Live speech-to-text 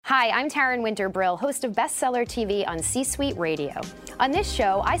Hi, I'm Taryn Winter-Brill, host of Bestseller TV on C-Suite Radio. On this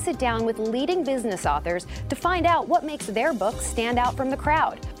show, I sit down with leading business authors to find out what makes their books stand out from the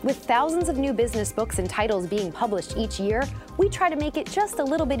crowd. With thousands of new business books and titles being published each year, we try to make it just a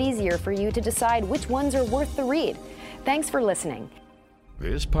little bit easier for you to decide which ones are worth the read. Thanks for listening.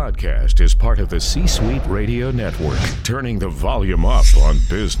 This podcast is part of the C-Suite Radio Network, turning the volume up on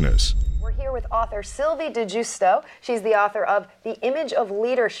business. We're here with author Sylvie De Giusto. She's the author of The Image of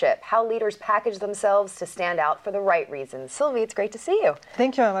Leadership, How Leaders Package Themselves to Stand Out for the Right Reasons. Sylvie, it's great to see you.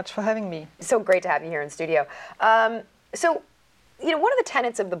 Thank you very much for having me. So great to have you here in studio. One of the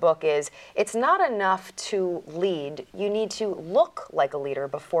tenets of the book is it's not enough to lead. You need to look like a leader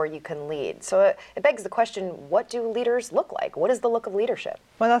before you can lead. So it begs the question, what do leaders look like? What is the look of leadership?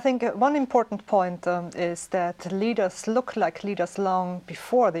 Well, I think one important point is that leaders look like leaders long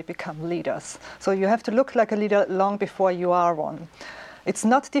before they become leaders. So you have to look like a leader long before you are one. It's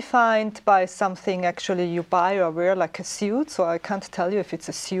not defined by something actually you buy or wear, like a suit. So I can't tell you if it's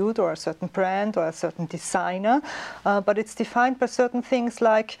a suit or a certain brand or a certain designer. But it's defined by certain things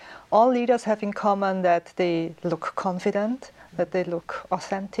like all leaders have in common that they look confident, that they look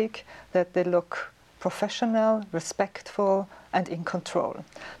authentic, that they look professional, respectful, and in control.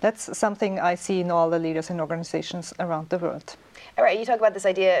 That's something I see in all the leaders in organizations around the world. All right, you talk about this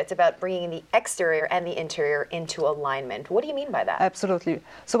idea, it's about bringing the exterior and the interior into alignment. What do you mean by that? Absolutely.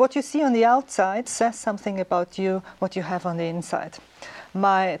 So what you see on the outside says something about you, what you have on the inside.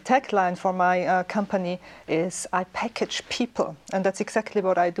 My tagline for my company is I package people, and that's exactly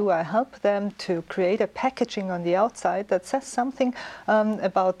what I do. I help them to create a packaging on the outside that says something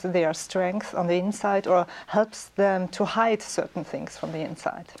about their strength on the inside or helps them to hide certain things from the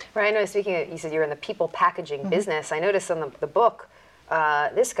inside. Right, I know, speaking of, you said you're in the people packaging business. I noticed on the book,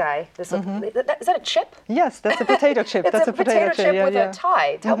 this guy, is that a chip? Yes, that's a potato chip. It's that's a potato chip with a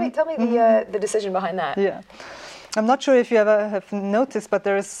tie. Tell me the decision behind that. Yeah. I'm not sure if you ever have noticed, but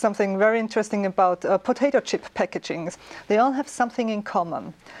there is something very interesting about potato chip packagings. They all have something in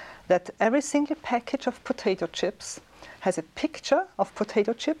common, that every single package of potato chips has a picture of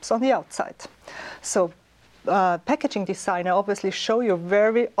potato chips on the outside. So packaging designer obviously show you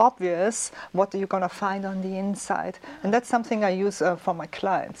very obvious what you're going to find on the inside. And that's something I use for my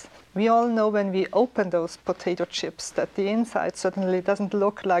clients. We all know when we open those potato chips that the inside certainly doesn't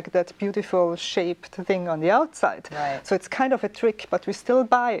look like that beautiful shaped thing on the outside. Right. So it's kind of a trick, but we still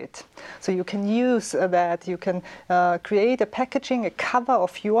buy it. So you can use that. You can create a packaging, a cover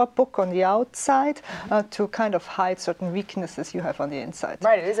of your book on the outside to kind of hide certain weaknesses you have on the inside.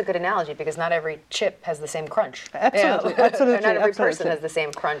 Right, it is a good analogy because not every chip has the same crunch. Absolutely, absolutely. Not every person has the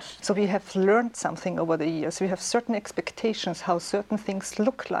same crunch. So we have learned something over the years. We have certain expectations how certain things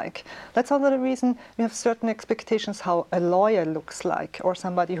look like. That's another reason we have certain expectations how a lawyer looks like, or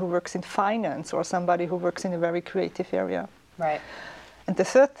somebody who works in finance, or somebody who works in a very creative area. Right. And the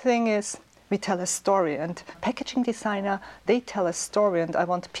third thing is we tell a story, and packaging designer, they tell a story, and I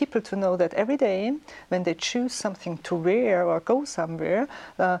want people to know that every day when they choose something to wear or go somewhere,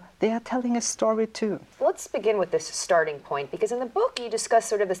 they are telling a story too. Let's begin with this starting point, because in the book you discuss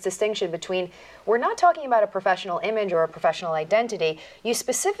sort of this distinction between, we're not talking about a professional image or a professional identity. You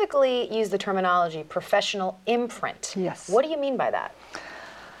specifically use the terminology professional imprint. Yes. What do you mean by that?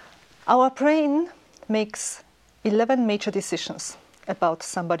 Our brain makes 11 major decisions about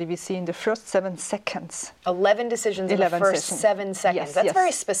somebody we see in the first 7 seconds. 11 decisions in the first 7 seconds. Yes, That's yes.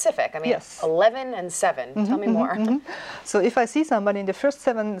 very specific. I mean, Yes. 11 and 7. Tell me more. So if I see somebody in the first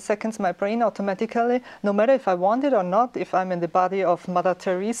 7 seconds, my brain automatically, no matter if I want it or not, if I'm in the body of Mother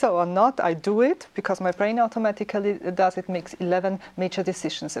Teresa or not, I do it because my brain automatically does it, makes 11 major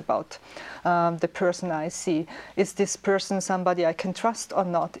decisions about the person I see. Is this person somebody I can trust or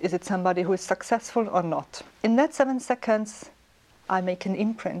not? Is it somebody who is successful or not? In that 7 seconds, I make an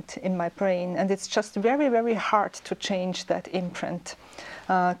imprint in my brain, and it's just very, very hard to change that imprint.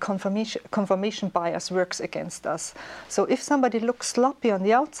 Confirmation bias works against us. So if somebody looks sloppy on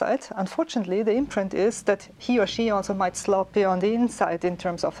the outside, unfortunately, the imprint is that he or she also might sloppy on the inside in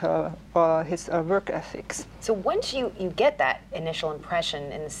terms of her or his work ethics. So once you get that initial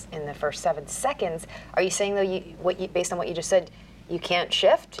impression in the first 7 seconds, are you saying, though, based on what you just said, you can't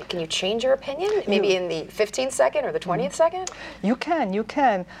shift? Can you change your opinion? Maybe in the 15th second or the 20th second? You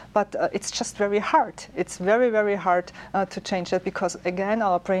can, but it's just very hard. It's very, very hard to change that because, again,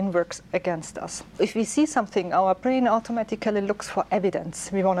 our brain works against us. If we see something, our brain automatically looks for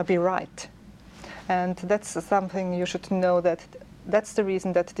evidence. We want to be right. And that's something you should know, that that's the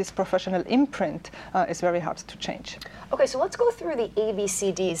reason that this professional imprint is very hard to change. Okay, so let's go through the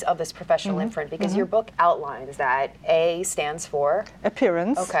ABCDs of this professional imprint, because your book outlines that A stands for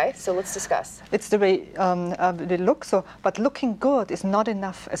appearance. Okay, so let's discuss. It's the way they look. So, but looking good is not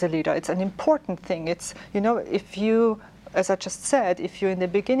enough as a leader. It's an important thing. It's, if you, as I just said, if you in the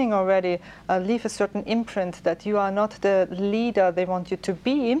beginning already leave a certain imprint that you are not the leader they want you to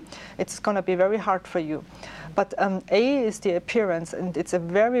be, it's going to be very hard for you. But A is the appearance, and it's a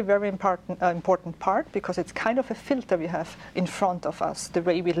very, very important part, because it's kind of a filter we have in front of us, the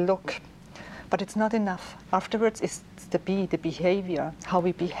way we look. But it's not enough. Afterwards, it's the B, the behavior, how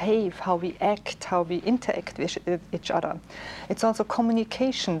we behave, how we act, how we interact with each other. It's also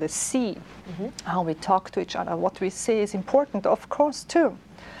communication, the C, how we talk to each other. What we say is important, of course, too.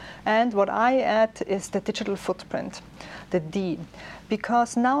 And what I add is the digital footprint, the D.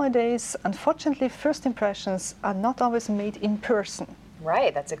 Because nowadays, unfortunately, first impressions are not always made in person.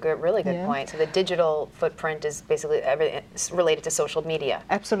 Right, that's a really good point. So the digital footprint is basically everything related to social media.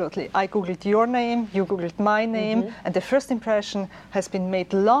 Absolutely. I Googled your name, you Googled my name, and the first impression has been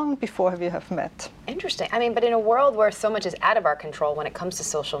made long before we have met. Interesting. I mean, but in a world where so much is out of our control when it comes to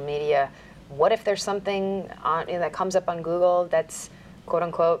social media, what if there's something that comes up on Google that's, quote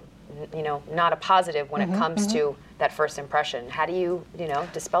unquote, not a positive when it comes to that first impression? How do you,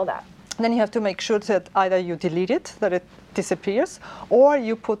 dispel that? Then you have to make sure that either you delete it, that it disappears, or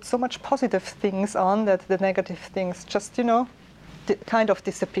you put so much positive things on that the negative things just, kind of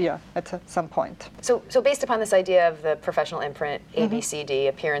disappear at some point. So based upon this idea of the professional imprint, ABCD,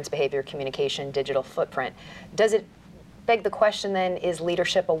 appearance, behavior, communication, digital footprint, does it beg the question then, is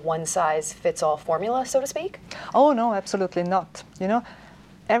leadership a one-size-fits-all formula, so to speak? Oh, no, absolutely not.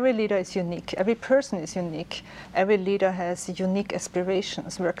 Every leader is unique. Every person is unique. Every leader has unique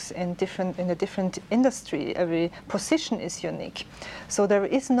aspirations, works in a different industry. Every position is unique. So there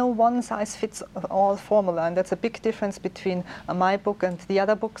is no one-size-fits-all formula, and that's a big difference between my book and the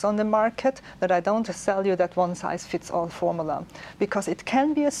other books on the market, that I don't sell you that one-size-fits-all formula. Because it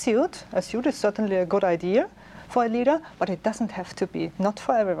can be a suit. A suit is certainly a good idea for a leader, but it doesn't have to be, not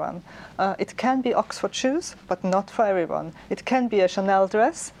for everyone. It can be Oxford shoes, but not for everyone. It can be a Chanel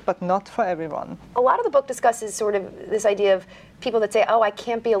dress, but not for everyone. A lot of the book discusses sort of this idea of people that say, oh, I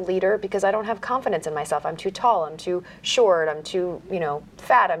can't be a leader because I don't have confidence in myself. I'm too tall, I'm too short, I'm too,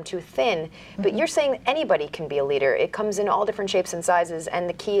 fat, I'm too thin. But you're saying that anybody can be a leader. It comes in all different shapes and sizes, and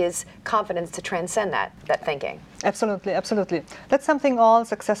the key is confidence to transcend that thinking. Absolutely, absolutely. That's something all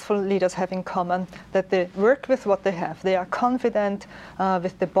successful leaders have in common, that they work with what they have. They are confident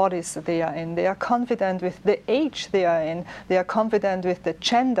with the bodies they are in. They are confident with the age they are in. They are confident with the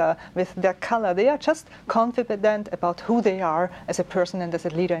gender, with their color. They are just confident about who they are as a person and as a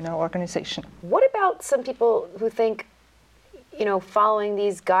leader in our organization. What about some people who think, following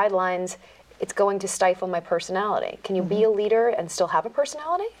these guidelines, it's going to stifle my personality? Can you be a leader and still have a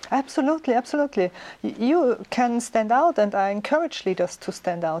personality? Absolutely, absolutely. You can stand out, and I encourage leaders to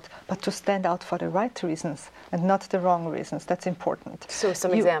stand out, but to stand out for the right reasons and not the wrong reasons. That's important. So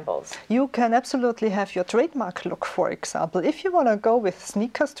some examples. You can absolutely have your trademark look, for example. If you want to go with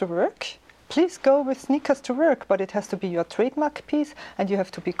sneakers to work, please go with sneakers to work, but it has to be your trademark piece, and you have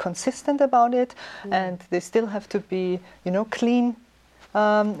to be consistent about it, and they still have to be, clean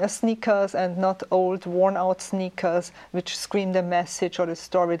sneakers and not old, worn-out sneakers which scream the message or the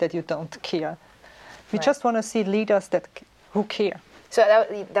story that you don't care. We just want to see leaders who care. So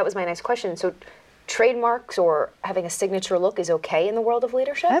that was my next question. So trademarks or having a signature look is okay in the world of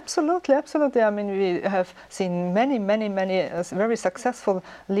leadership? Absolutely, absolutely. I mean, we have seen many very successful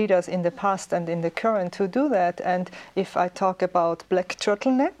leaders in the past and in the current who do that. And if I talk about black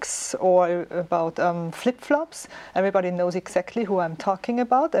turtlenecks or about flip-flops, everybody knows exactly who I'm talking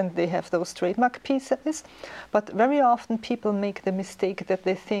about, and they have those trademark pieces. But very often people make the mistake that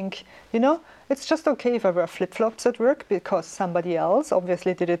they think, it's just okay if I wear flip-flops at work because somebody else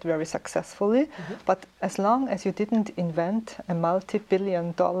obviously did it very successfully. But as long as you didn't invent a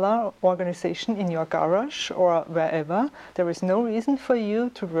multi-billion-dollar organization in your garage or wherever, there is no reason for you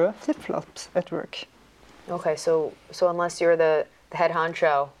to wear flip-flops at work. Okay, so unless you're the head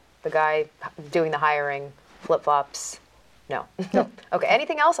honcho, the guy doing the hiring, flip-flops, no. Okay,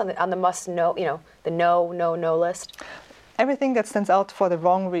 anything else on the must-know, the no list? Everything that stands out for the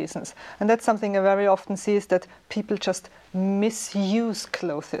wrong reasons. And that's something I very often see, is that people just misuse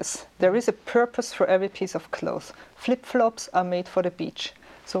clothes. There is a purpose for every piece of clothes. Flip-flops are made for the beach.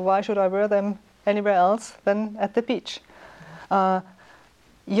 So why should I wear them anywhere else than at the beach?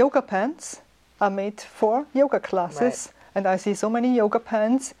 Yoga pants are made for yoga classes. And I see so many yoga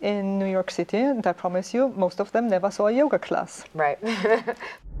pants in New York City, and I promise you, most of them never saw a yoga class. Right.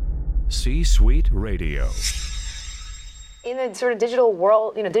 C-Suite Radio. In the sort of digital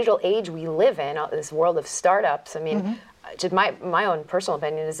world, digital age we live in, this world of startups, I mean, just my own personal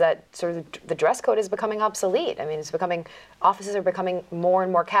opinion is that sort of the dress code is becoming obsolete. I mean, offices are becoming more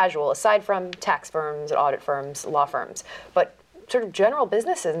and more casual, aside from tax firms, audit firms, law firms. But sort of general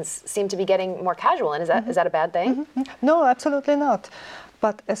businesses seem to be getting more casual, and is that a bad thing? No, absolutely not.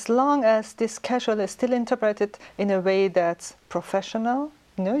 But as long as this casual is still interpreted in a way that's professional,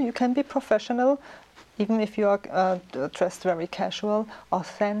 you can be professional even if you are dressed very casual,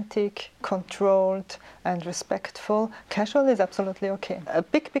 authentic, controlled, and respectful. Casual is absolutely okay. A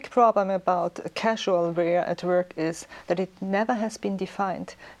big problem about casual wear at work is that it never has been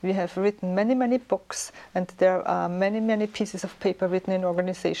defined. We have written many books, and there are many pieces of paper written in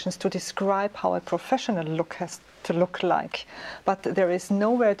organizations to describe how a professional look has to look like. But there is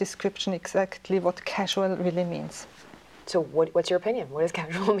nowhere description exactly what casual really means. So what's your opinion? What does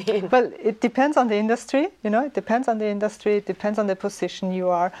casual mean? Well, it depends on the industry, it depends on the industry, it depends on the position you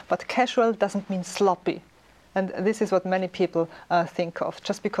are, but casual doesn't mean sloppy. And this is what many people think of.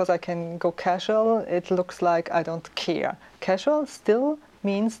 Just because I can go casual, it looks like I don't care. Casual still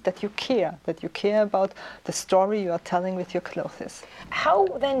means that you care about the story you are telling with your clothes. How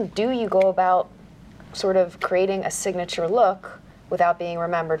then do you go about sort of creating a signature look without being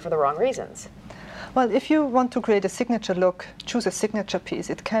remembered for the wrong reasons? Well, if you want to create a signature look, choose a signature piece.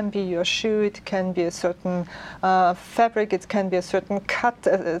 It can be your shoe, it can be a certain fabric, it can be a certain cut,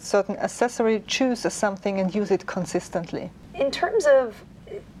 a certain accessory. Choose something and use it consistently. In terms of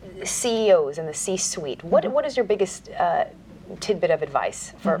CEOs and the C-suite, what is your biggest tidbit of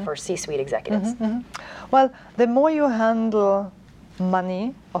advice for C-suite executives? Well, the more you handle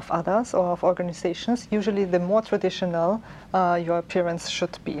money of others or of organizations, usually the more traditional your appearance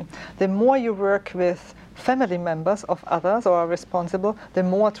should be. The more you work with family members of others or are responsible, the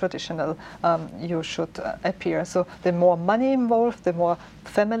more traditional you should appear. So the more money involved, the more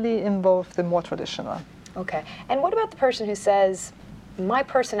family involved, the more traditional. Okay. And what about the person who says, my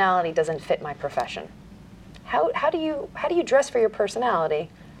personality doesn't fit my profession? How do you dress for your personality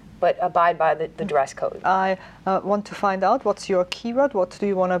but abide by the dress code? I want to find out what's your keyword, what do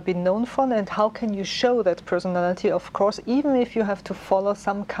you want to be known for, and how can you show that personality, of course, even if you have to follow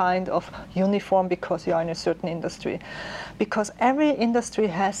some kind of uniform because you are in a certain industry. Because every industry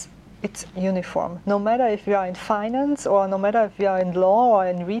has its uniform. No matter if we are in finance or no matter if we are in law or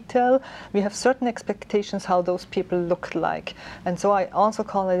in retail, we have certain expectations how those people look like. And so I also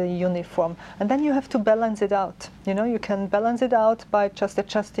call it a uniform. And then you have to balance it out. You can balance it out by just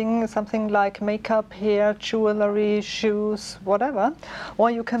adjusting something like makeup, hair, jewelry, shoes, whatever. Or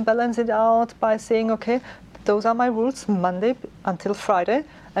you can balance it out by saying, okay, those are my rules, Monday until Friday,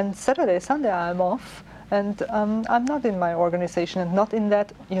 and Saturday, Sunday I'm off. And I'm not in my organization and not in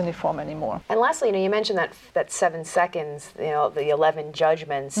that uniform anymore. And lastly, you mentioned that 7 seconds, the 11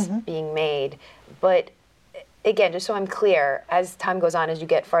 judgments being made. But again, just so I'm clear, as time goes on, as you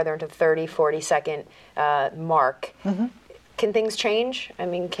get farther into 30, 40-second mark, can things change? I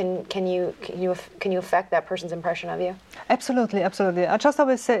mean, can you affect that person's impression of you? Absolutely. I just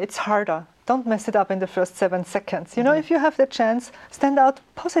always say it's harder. Don't mess it up in the first 7 seconds. If you have the chance, stand out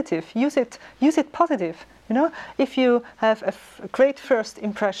positive. Use it positive. If you have a great first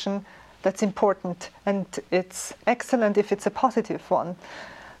impression, that's important, and it's excellent if it's a positive one.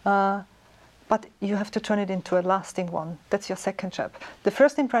 But you have to turn it into a lasting one. That's your second step. The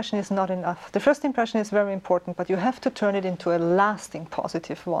first impression is not enough. The first impression is very important, but you have to turn it into a lasting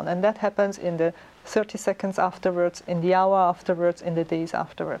positive one. And that happens in the 30 seconds afterwards, in the hour afterwards, in the days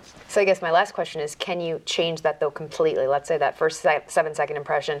afterwards. So I guess my last question is, can you change that though completely? Let's say that first 7 second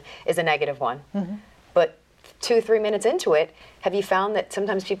impression is a negative one. But 2-3 minutes into it, have you found that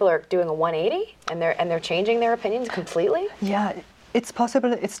sometimes people are doing a 180 and they're changing their opinions completely? Yeah. It's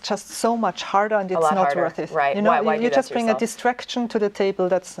possible. It's just so much harder, and it's not worth it. Right. Why you just bring a distraction to the table.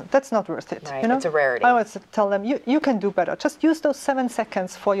 That's not worth it. Right. It's a rarity. I always tell them you can do better. Just use those 7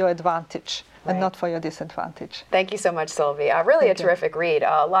 seconds for your advantage and not for your disadvantage. Thank you so much, Sylvie. Really a terrific read.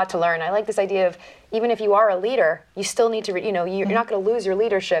 A lot to learn. I like this idea of even if you are a leader, you still need to. You're not going to lose your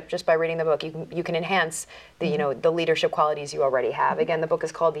leadership just by reading the book. You can enhance the the leadership qualities you already have. Again, the book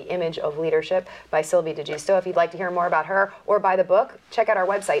is called The Image of Leadership by Sylvie de Giusto. If you'd like to hear more about her or buy the book, check out our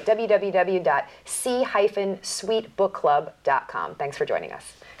website www.c-suitebookclub.com. Thanks for joining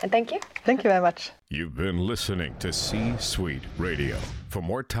us, and thank you. Thank you very much. You've been listening to C-Suite Radio. For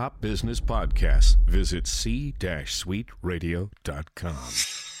more top business podcasts, visit c-suiteradio.com.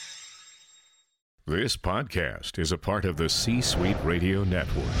 This podcast is a part of the C-Suite Radio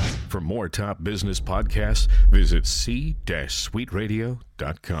Network. For more top business podcasts, visit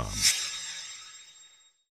c-suiteradio.com.